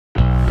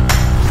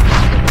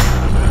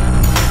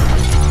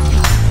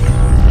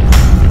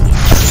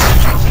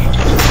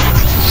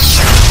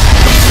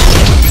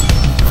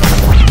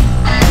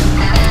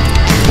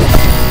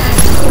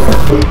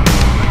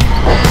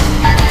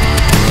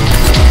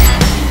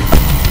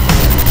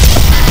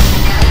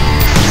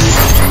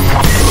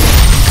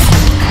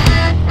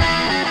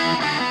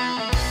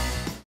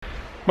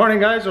Morning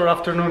guys, or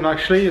afternoon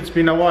actually. It's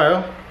been a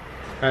while,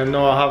 and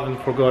no, I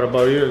haven't forgot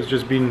about you. It's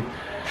just been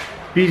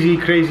busy,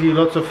 crazy,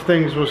 lots of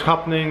things was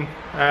happening,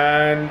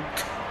 and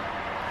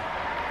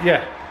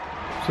yeah,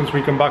 since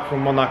we came back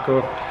from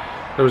Monaco,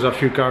 there was a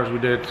few cars we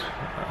did.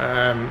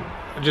 I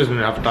just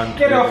didn't have time to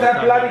get off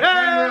that bloody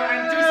camera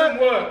and do some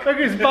work. Look,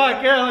 he's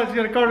back. Yeah, let's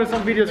get recording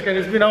some videos, guys.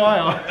 It's been a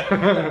while.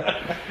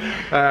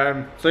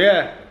 So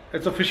yeah,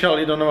 it's official.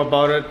 You don't know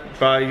about it,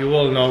 but you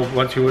will know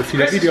once you will see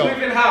the video.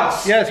 Moving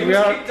house. Yes, we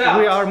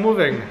are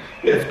moving.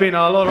 It's been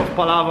a lot of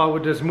palaver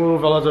with this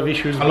move, a lot of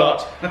issues.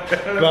 But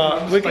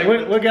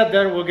we'll get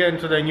there. We'll get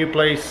into the new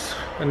place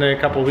in a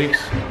couple of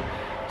weeks,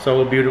 so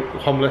we'll be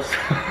homeless.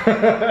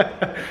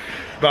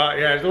 But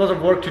yeah, there's a lot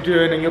of work to do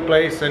in a new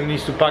place, and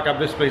needs to pack up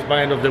this place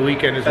by end of the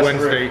weekend. It's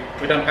Wednesday.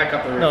 We don't pack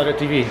up the roof. No, the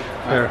TV.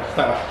 There.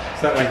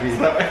 Start like this.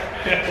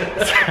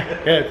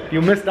 Yeah,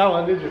 you missed that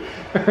one, did you?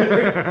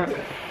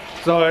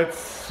 So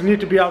it's need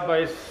to be out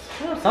by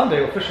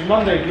Sunday, officially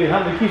Monday. You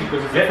hand the keys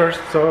because it's the first.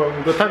 So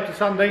we've got time to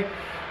Sunday. A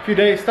few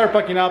days, start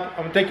packing up.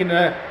 I'm taking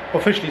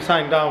officially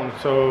signed down.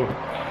 So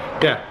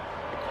yeah.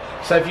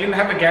 So if you didn't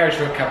have a garage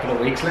for a couple of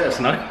weeks, let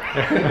us know.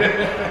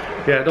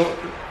 Yeah, don't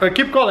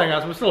keep calling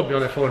us. We'll still be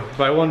on the phone,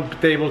 but I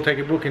won't be able to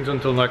take bookings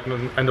until like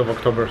end of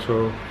October.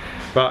 So,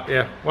 but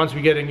yeah, once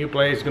we get a new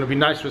place, it's gonna be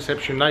nice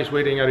reception, nice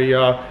waiting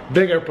area,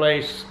 bigger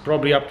place,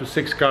 probably up to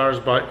 6 cars,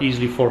 but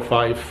easily 4 or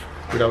 5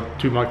 without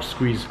too much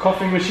squeeze.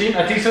 Coffee machine,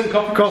 a decent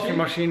coffee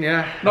machine,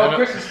 yeah. Not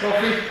Christmas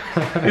coffee.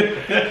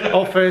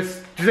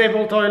 Office,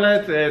 disabled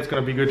toilet. It's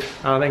gonna be good.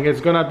 I think it's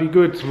gonna be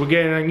good. We're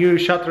getting a new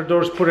shutter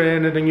doors put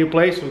in the new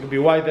place. It'll be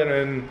wider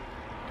and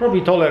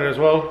probably taller as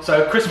well.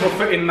 So Chris will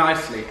fit in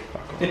nicely.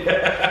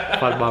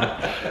 Fat bum.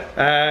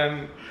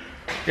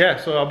 Yeah,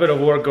 so a bit of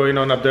work going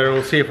on up there.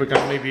 We'll see if we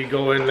can maybe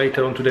go in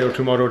later on today or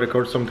tomorrow,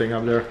 record something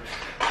up there.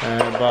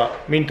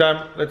 But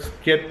meantime, let's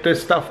get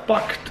this stuff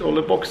packed, all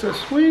the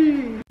boxes.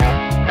 Whee!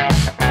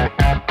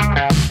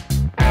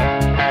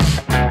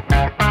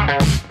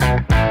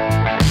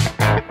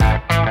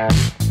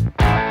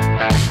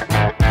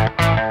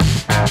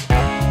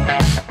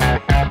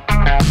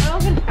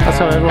 That's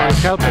how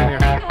everyone's helping here,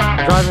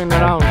 driving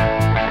around.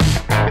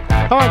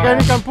 Come on,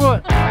 Kenny, you can pull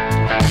it.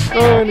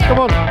 Oh, come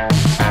on.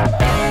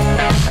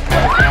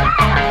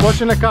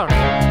 Watch in the car.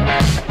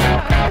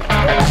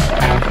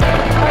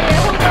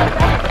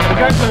 The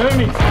guys are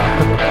Hermes.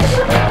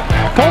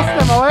 Toss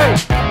them away.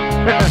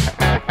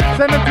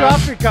 Send them to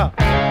Africa.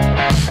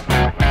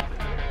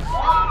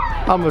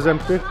 Arm was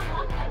empty.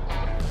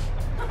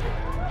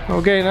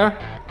 Okay, now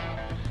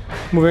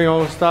moving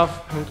all the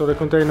stuff into the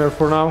container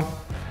for now,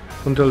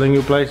 until the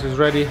new place is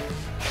ready,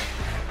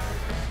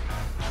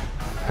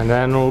 and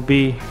then we'll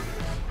be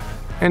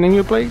in a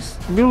new place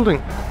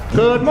building.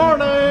 Good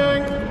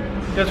morning!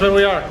 Guess where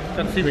we are?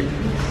 Can't see me.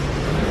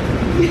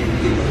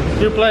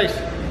 New place.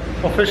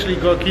 Officially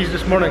got keys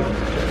this morning.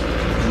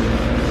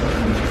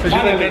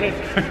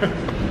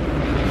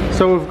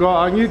 So we've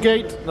got a new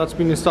gate that's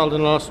been installed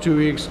in the last 2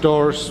 weeks.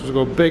 Doors. We've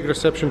got a big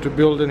reception to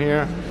build in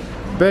here.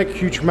 Big,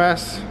 huge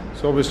mess.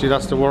 So obviously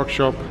that's the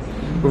workshop.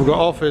 We've got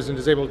office and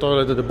disabled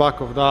toilet at the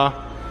back of that.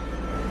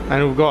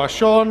 And we've got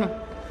Sean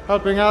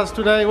helping us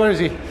today. Where is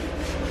he?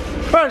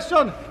 Where's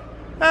Sean?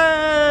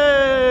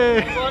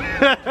 Hey!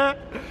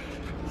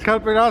 He's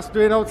helping us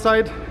doing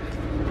outside.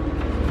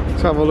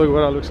 Let's have a look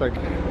what that looks like.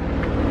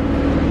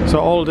 So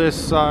all this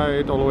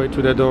side, all the way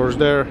to the doors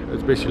there,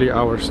 it's basically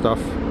our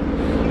stuff.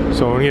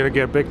 So we need to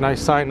get a big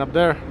nice sign up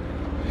there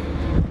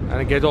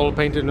and get all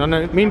painted. And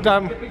in the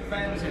meantime,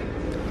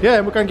 yeah,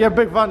 we can get a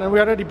big van, and we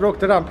already broke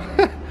the ramp.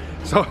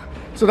 So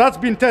that's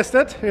been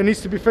tested. It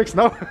needs to be fixed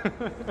now.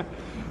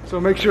 So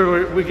make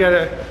sure we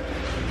get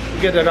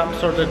the ramp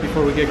sorted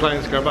before we get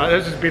client's car. But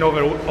this has been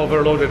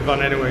overloaded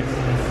van anyway.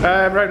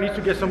 Right, need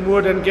to get some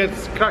wood and get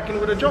cracking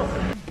with the job.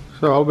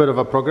 So a bit of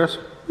a progress.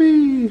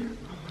 Whee!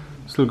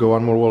 Still got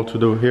one more wall to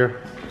do here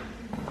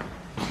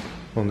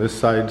on this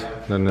side.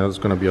 Then there's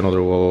gonna be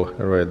another wall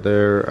right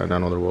there and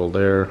another wall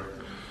there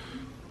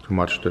to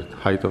match the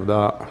height of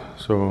that.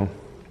 So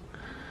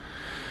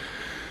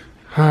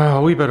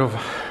a wee bit of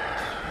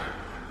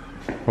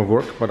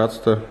work, but that's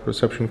the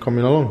reception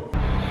coming along.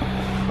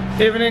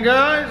 Evening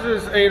guys,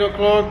 it's 8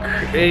 o'clock,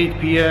 8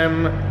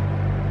 p.m.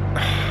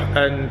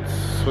 and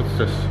what's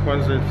this?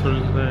 Wednesday,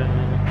 Thursday,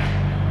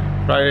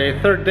 Friday,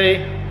 third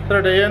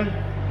day in.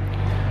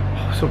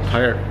 Oh, so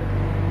tired. I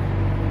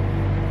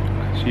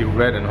see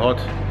red and hot.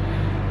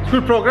 It's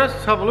good progress.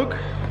 Let's have a look.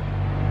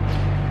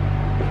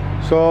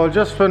 So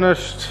just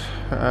finished.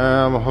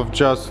 I've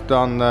just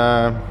done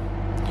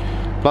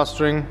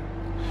plastering,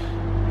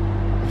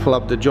 fill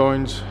up the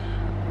joints.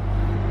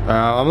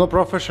 I'm not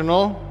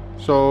professional,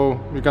 so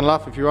you can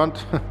laugh if you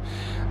want.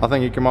 I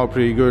think it came out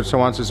pretty good. So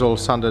once it's all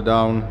sanded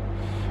down,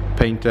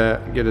 paint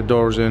it, get the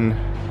doors in.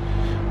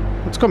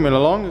 It's coming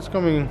along. It's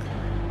coming.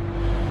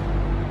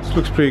 This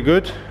looks pretty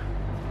good.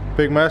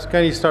 Big mess.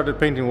 Kenny started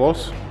painting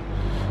walls.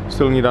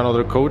 Still need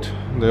another coat.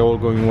 They're all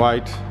going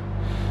white.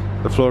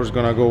 The floor is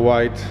gonna go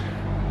white.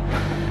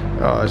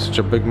 Oh, it's such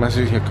a big mess.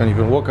 You can't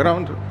even walk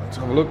around. Let's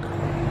have a look.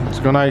 It's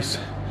got nice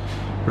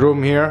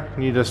room here.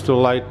 Need a still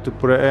light to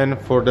put it in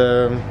for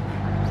the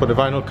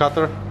vinyl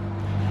cutter.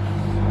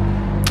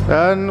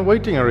 And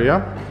waiting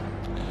area.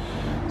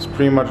 It's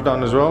pretty much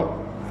done as well.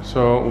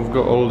 So we've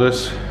got all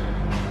this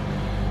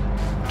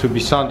to be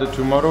sanded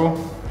tomorrow,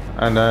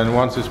 and then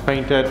once it's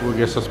painted we'll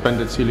get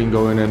suspended ceiling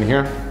going in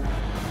here.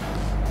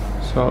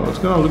 So it's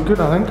gonna look good,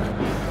 I think.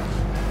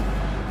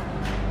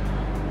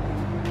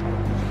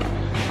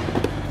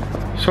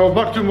 So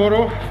back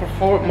tomorrow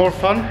for more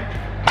fun,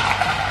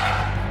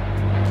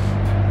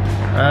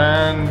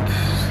 and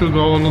still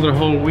go another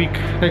whole week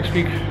next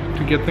week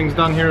to get things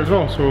done here as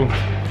well. So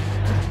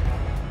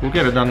we'll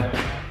get it done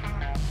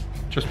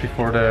just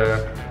before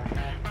the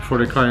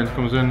client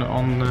comes in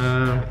on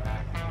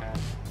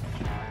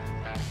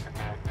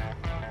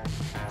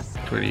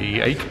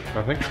 28th,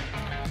 I think.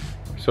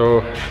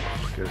 So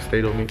get a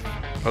state on me.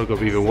 I'll go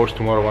be even worse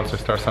tomorrow once I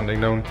start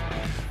sanding down.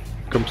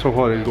 Come so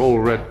far, it's all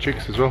red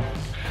chicks as well.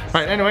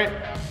 Right, anyway,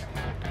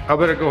 I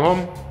better go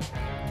home,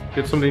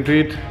 get something to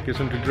eat, get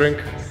something to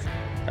drink,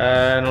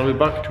 and I'll be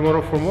back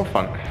tomorrow for more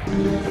fun.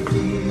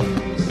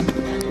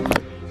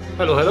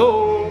 Hello,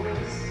 hello.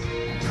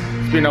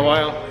 It's been a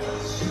while.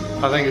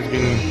 I think it's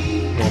been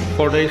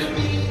 4 days,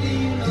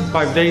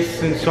 5 days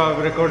since I've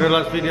recorded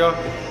last video.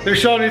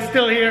 Sean is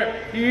still here.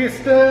 He's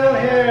still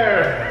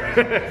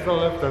here. So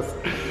left us.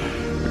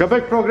 Got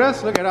big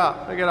progress. Look at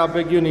that. Look at that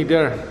big unit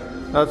there.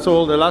 That's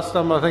all. The last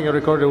time I think I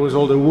recorded was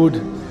all the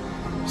wood.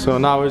 So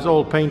now it's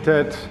all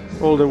painted.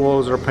 All the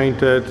walls are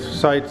painted.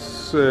 Sides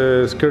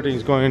skirting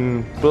is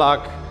going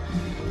black.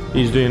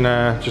 He's doing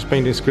just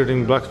painting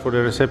skirting black for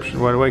the reception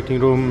or waiting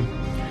room.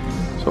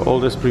 So all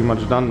this pretty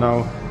much done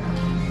now.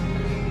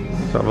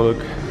 Let's have a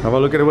look. Have a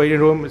look at the waiting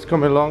room. It's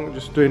coming along.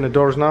 Just doing the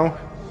doors now.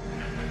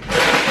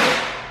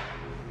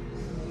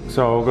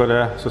 So we've got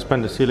to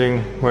suspend the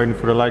ceiling, waiting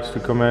for the lights to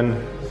come in.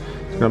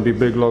 It's gonna be a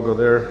big logo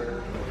there.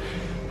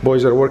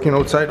 Boys are working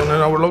outside on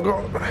our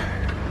logo.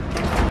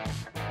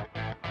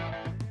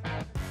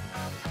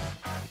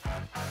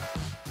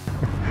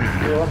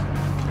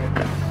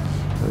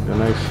 There's a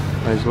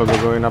nice logo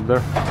going up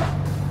there.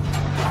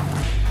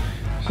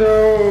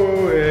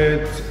 So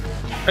it's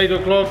 8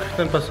 o'clock,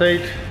 10 past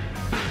 8.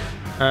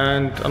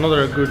 And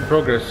another good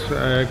progress.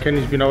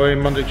 Kenny's been away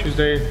Monday,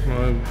 Tuesday.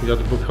 We got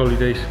to book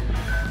holidays,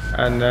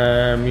 and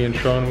me and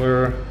Sean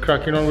were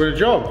cracking on with the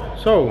job.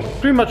 So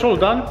pretty much all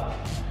done.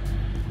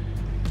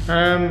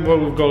 And what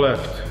we've got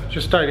left,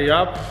 just tidy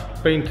up,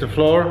 paint the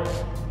floor,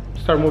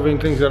 start moving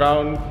things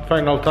around,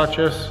 final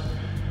touches.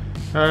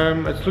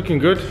 It's looking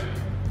good.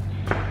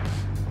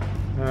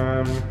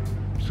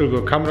 Still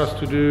got cameras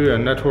to do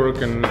and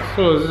network, and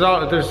so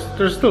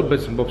there's still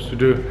bits and bobs to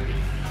do.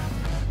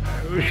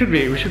 We should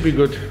be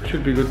good.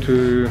 Should be good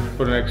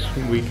for the next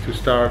week to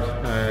start.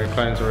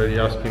 Clients already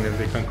asking if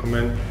they can come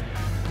in.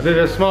 I did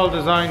a small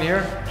design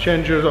here,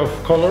 changes of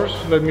colors.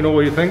 Let me know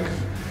what you think.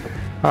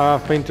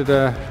 Painted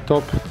the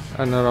top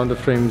and around the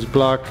frames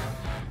black,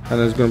 and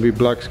there's going to be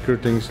black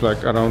skirtings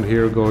like around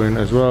here going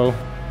as well.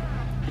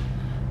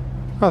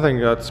 I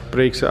think that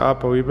breaks it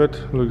up a wee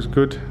bit. Looks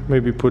good.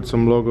 Maybe put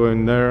some logo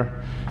in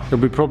there.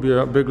 There'll be probably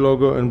a big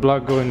logo in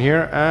black going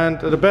here, and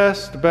the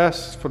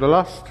best for the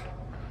last.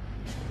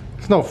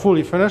 It's not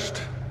fully finished,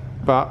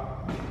 but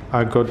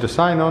I got the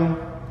sign on.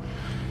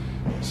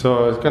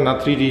 So it's got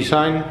a 3D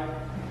sign,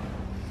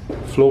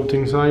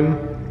 floating sign.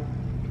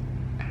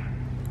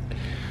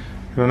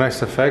 A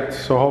nice effect.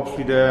 So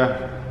hopefully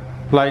the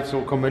lights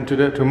will come into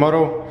there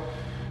tomorrow.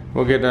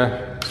 We'll get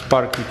a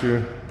Sparky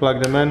to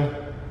plug them in,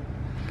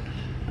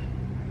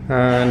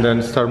 and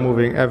then start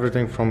moving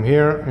everything from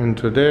here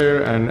into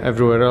there and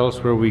everywhere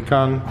else where we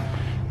can,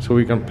 so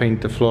we can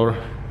paint the floor,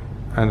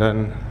 and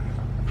then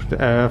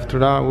after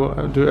that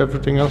we'll do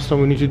everything else that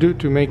we need to do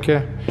to make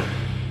it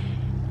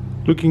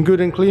looking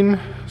good and clean.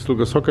 Still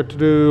got socket to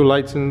do,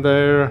 lights in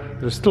there,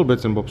 there's still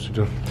bits and bobs to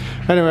do.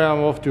 Anyway,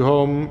 I'm off to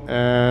home,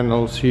 and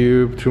I'll see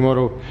you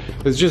tomorrow.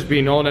 It's just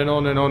been on and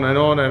on and on and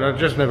on, and I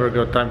just never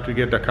got time to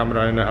get the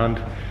camera in the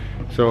hand.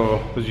 So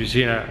as you've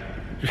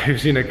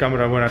seen the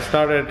camera when I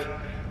started,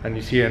 and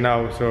you see it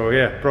now. So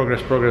yeah,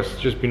 progress,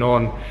 just been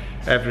on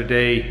every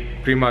day,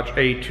 pretty much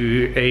 8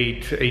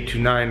 to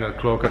 9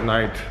 o'clock at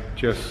night,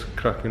 just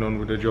cracking on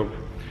with the job.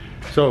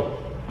 So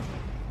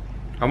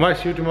I might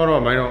see you tomorrow, I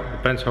might not,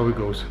 depends how it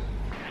goes.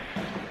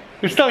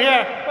 You're still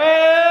here.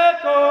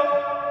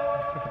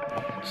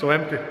 So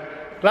empty.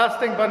 Last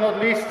thing but not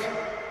least,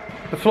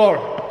 the floor.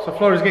 So the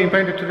floor is getting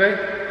painted today.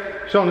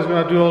 Sean is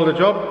gonna do all the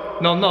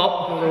job. No, not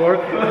all the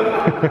work.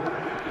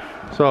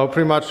 So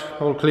pretty much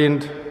all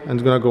cleaned, and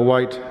it's gonna go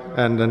white,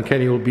 and then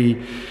Kenny will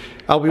be,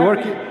 I'll be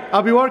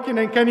working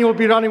and Kenny will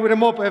be running with a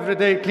mop every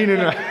day cleaning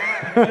it.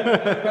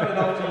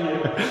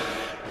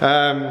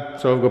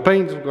 So we've got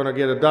paint, we're gonna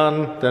get it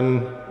done,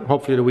 then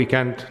hopefully the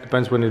weekend,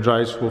 depends when it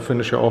dries, we'll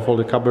finish off all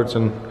the cupboards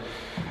and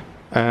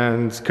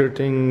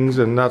skirtings,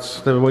 and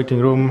that's the waiting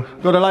room.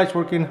 Got the lights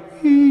working.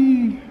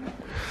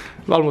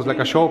 Almost like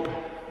a shop.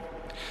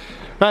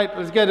 Right,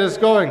 let's get this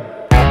going.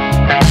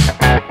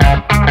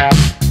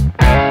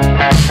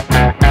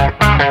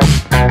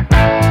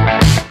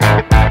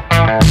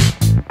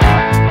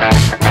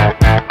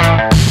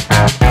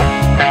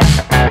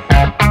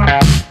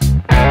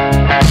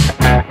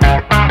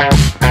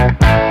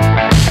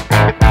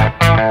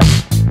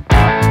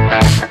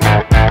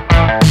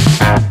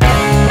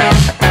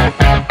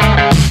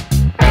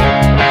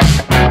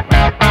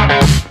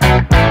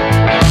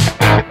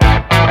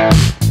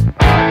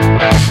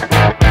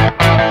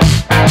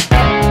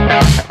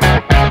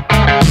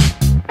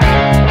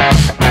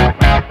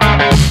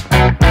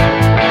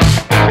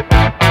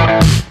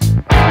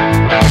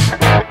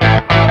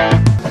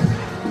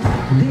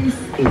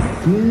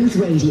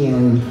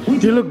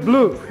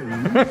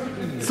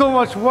 It's so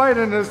much white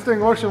in this thing.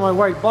 Watching my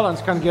white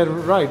balance can't get it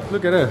right.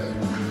 Look at this.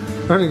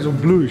 Everything's so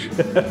bluish.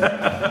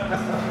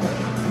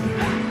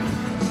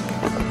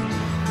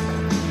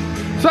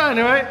 So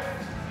anyway,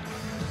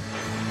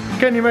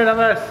 Kenny made a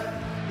mess.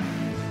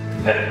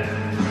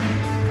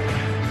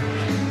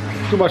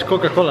 Too much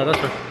Coca-Cola, that's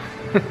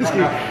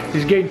why.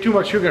 He's getting too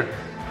much sugar.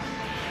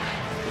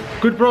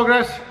 Good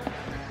progress.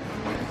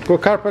 Go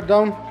carpet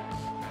down.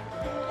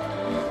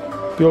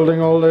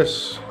 Building all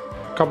this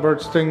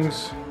cupboards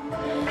things.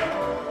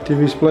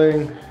 TV's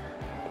playing.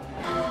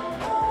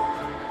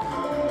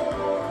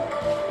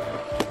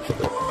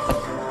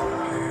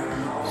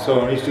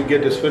 So I need to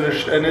get this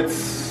finished, and it's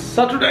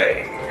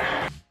Saturday.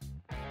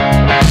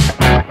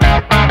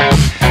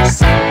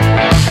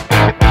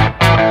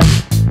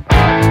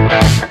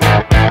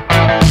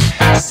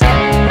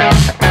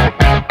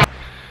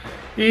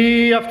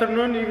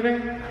 Afternoon,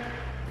 evening,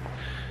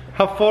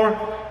 4:30.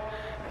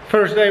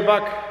 First day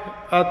back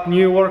at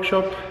new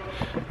workshop.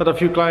 Had a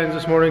few clients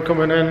this morning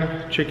coming in,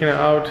 checking it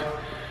out.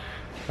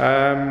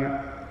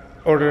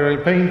 Ordering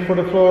paint for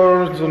the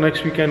floor, so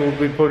next weekend we'll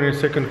be putting a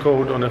second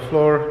coat on the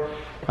floor.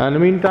 And in the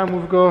meantime,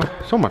 we've got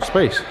so much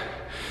space.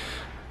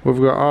 We've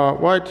got a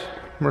white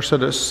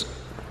Mercedes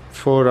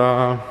for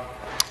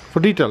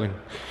detailing.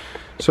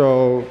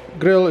 So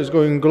grill is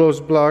going gloss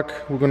black.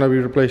 We're gonna be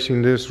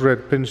replacing this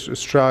red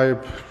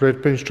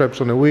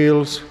pinstripes on the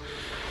wheels.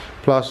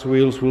 Plus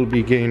wheels will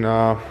be getting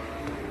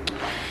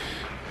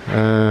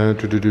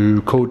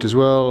coat as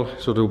well.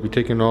 So they'll be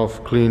taken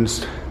off,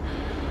 cleansed,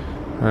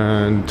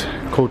 and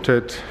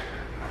coated.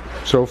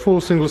 So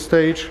full single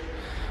stage.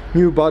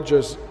 New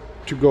badges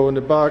to go in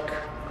the back.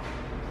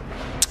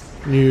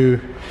 New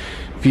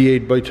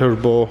V8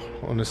 bi-turbo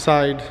on the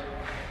side.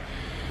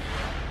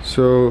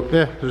 So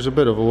yeah, there's a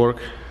bit of a work.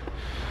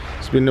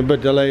 It's been a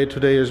bit delayed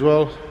today as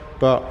well,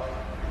 but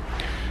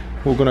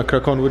we're gonna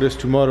crack on with this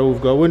tomorrow.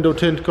 We've got window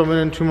tint coming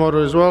in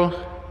tomorrow as well,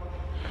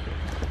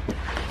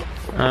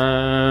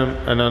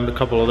 and then a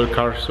couple other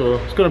cars. So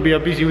it's gonna be a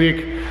busy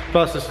week.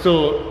 Plus, I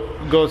still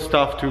got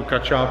stuff to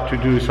catch up, to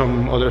do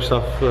some other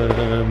stuff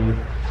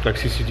like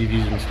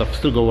CCTVs and stuff.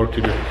 Still got work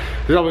to do.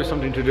 There's always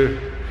something to do.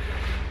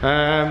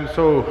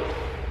 So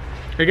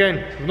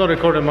again, I've not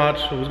recorded much.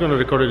 I was going to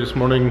record it this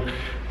morning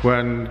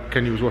when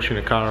Kenny was washing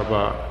the car,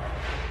 but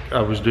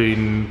I was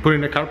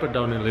putting the carpet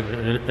down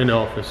in the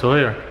office. So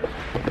here,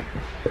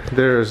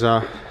 there's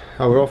our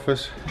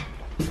office.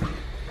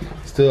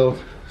 Still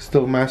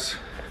mess.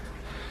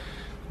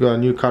 Got a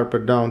new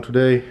carpet down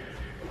today.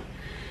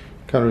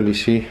 Can't really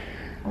see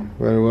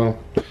very well,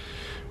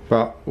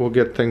 but we'll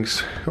get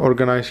things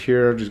organized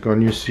here. Just got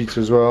new seats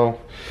as well.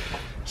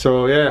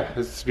 So yeah,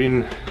 it's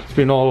been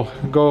all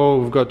go.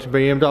 We've got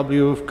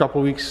BMW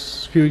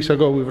few weeks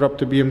ago. We've wrapped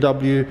the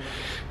BMW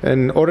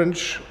in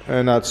orange,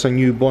 and that's a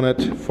new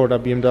bonnet for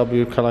that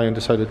BMW. Kalayan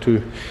decided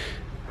to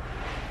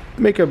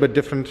make it a bit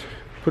different,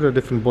 put a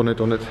different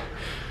bonnet on it.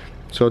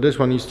 So this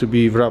one needs to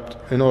be wrapped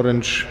in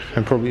orange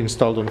and probably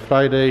installed on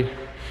Friday.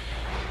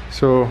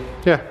 So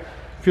yeah,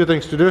 a few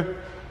things to do.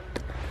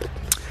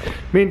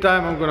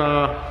 Meantime, I'm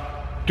gonna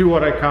do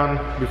what I can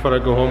before I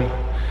go home,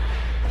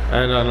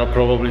 and then I'll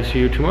probably see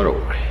you tomorrow.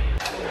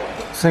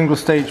 Single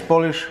stage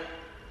polish.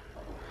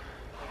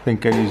 I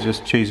think Kenny's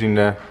just chasing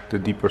the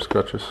deeper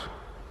scratches.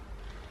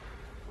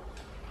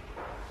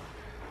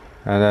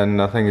 And then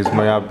I think it's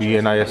Miyabi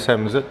and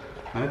ISM, is it?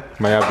 Huh?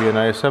 Miyabi and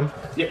ISM?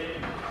 Yep.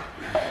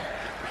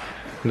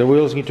 The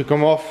wheels need to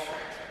come off.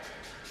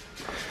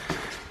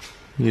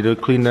 Need to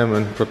clean them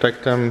and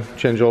protect them.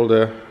 Change all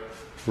the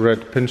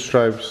red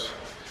pinstripes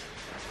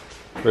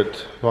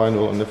with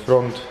vinyl on the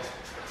front.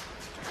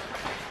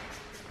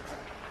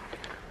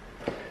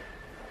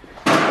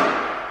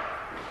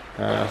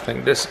 I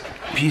think this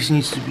piece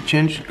needs to be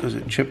changed because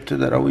it chipped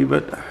it a wee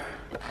bit.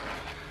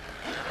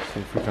 I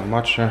think we can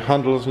match.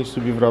 Handles needs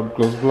to be wrapped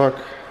gloss black,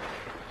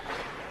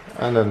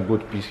 and then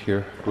boot piece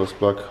here gloss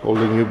black. All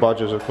the new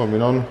badges are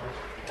coming on.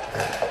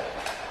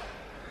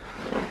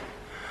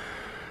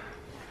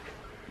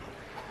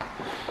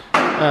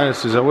 And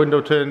this is a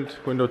window tint,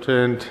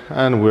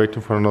 and we're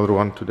waiting for another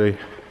one today.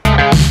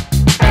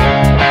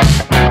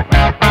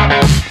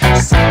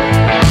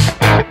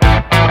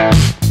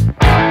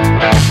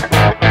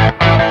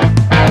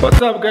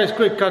 What's up guys,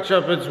 quick catch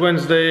up. It's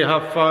Wednesday,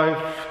 5:30.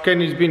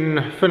 Kenny's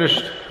been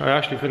finished. I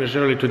actually finished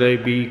early today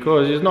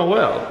because he's not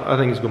well. I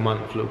think he's got man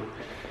flu.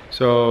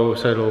 So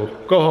said I'll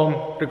go home,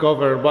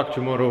 recover, back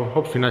tomorrow,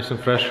 hopefully nice and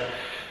fresh.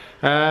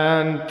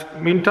 And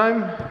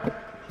meantime,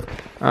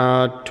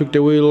 took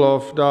the wheel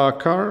off the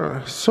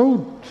car.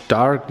 So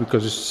dark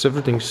because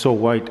everything's so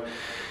white.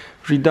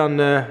 Redone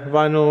the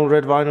vinyl,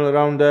 red vinyl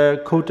around there,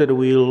 coated the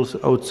wheels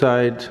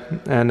outside,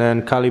 and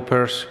then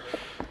calipers.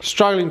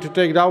 Struggling to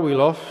take that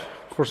wheel off.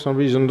 For some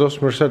reason,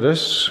 those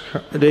Mercedes,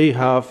 they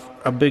have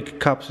a big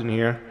caps in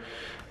here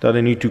that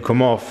they need to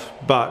come off,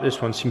 but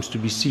this one seems to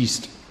be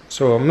seized.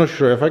 So I'm not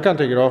sure. If I can't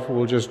take it off,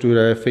 we'll just do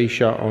the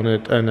fascia on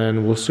it, and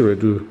then we'll still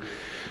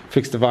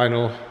fix the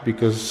vinyl,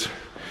 because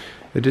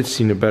it did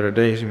see the better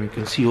days, and we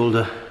can see all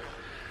the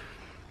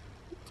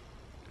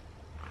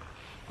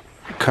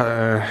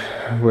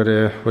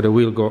where the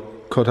wheel got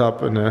cut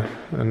up and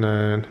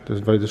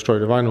they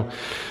destroyed the vinyl.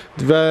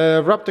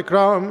 They've wrapped the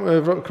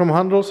chrome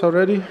handles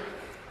already.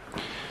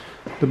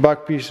 The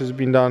back piece has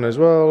been done as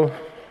well.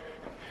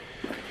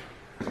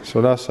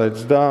 So that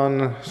side's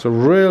done. So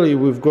really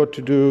we've got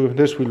to do,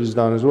 this wheel is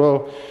done as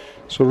well.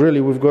 So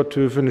really we've got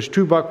to finish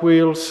 2 back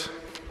wheels,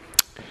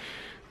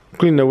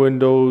 clean the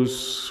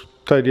windows,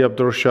 tidy up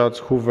door shuts,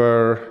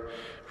 hoover,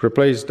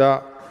 replace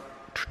that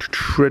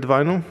red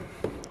vinyl.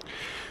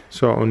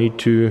 So I'll need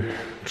to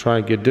try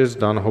and get this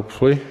done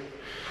hopefully.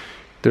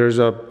 There's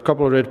a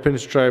couple of red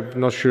pinstripe,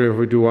 not sure if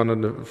we do one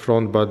on the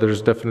front, but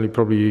there's definitely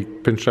probably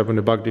pinstripe on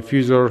the back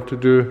diffuser to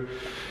do.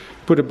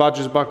 Put the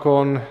badges back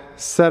on,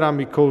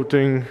 ceramic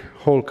coating,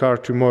 whole car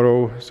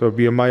tomorrow, so it'll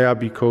be a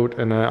Miyabi coat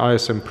and an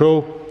ISM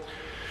Pro.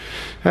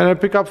 And I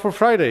pick up for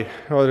Friday.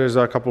 Oh, there's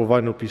a couple of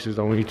vinyl pieces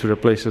that we need to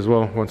replace as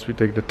well once we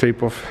take the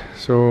tape off.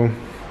 So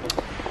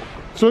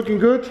it's looking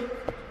good.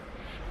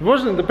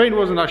 The paint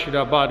wasn't actually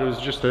that bad. It was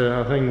just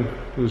I think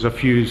there was a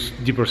few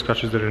deeper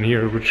scratches that are in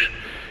here, which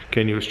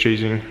Kenny was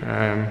chasing.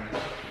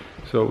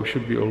 So we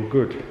should be all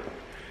good.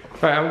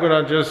 Right, I'm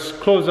gonna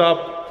just close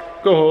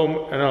up, go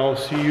home, and I'll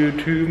see you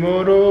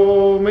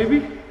tomorrow,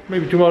 maybe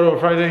tomorrow or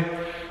Friday,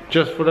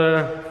 just for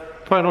the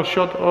final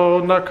shot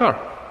on that car.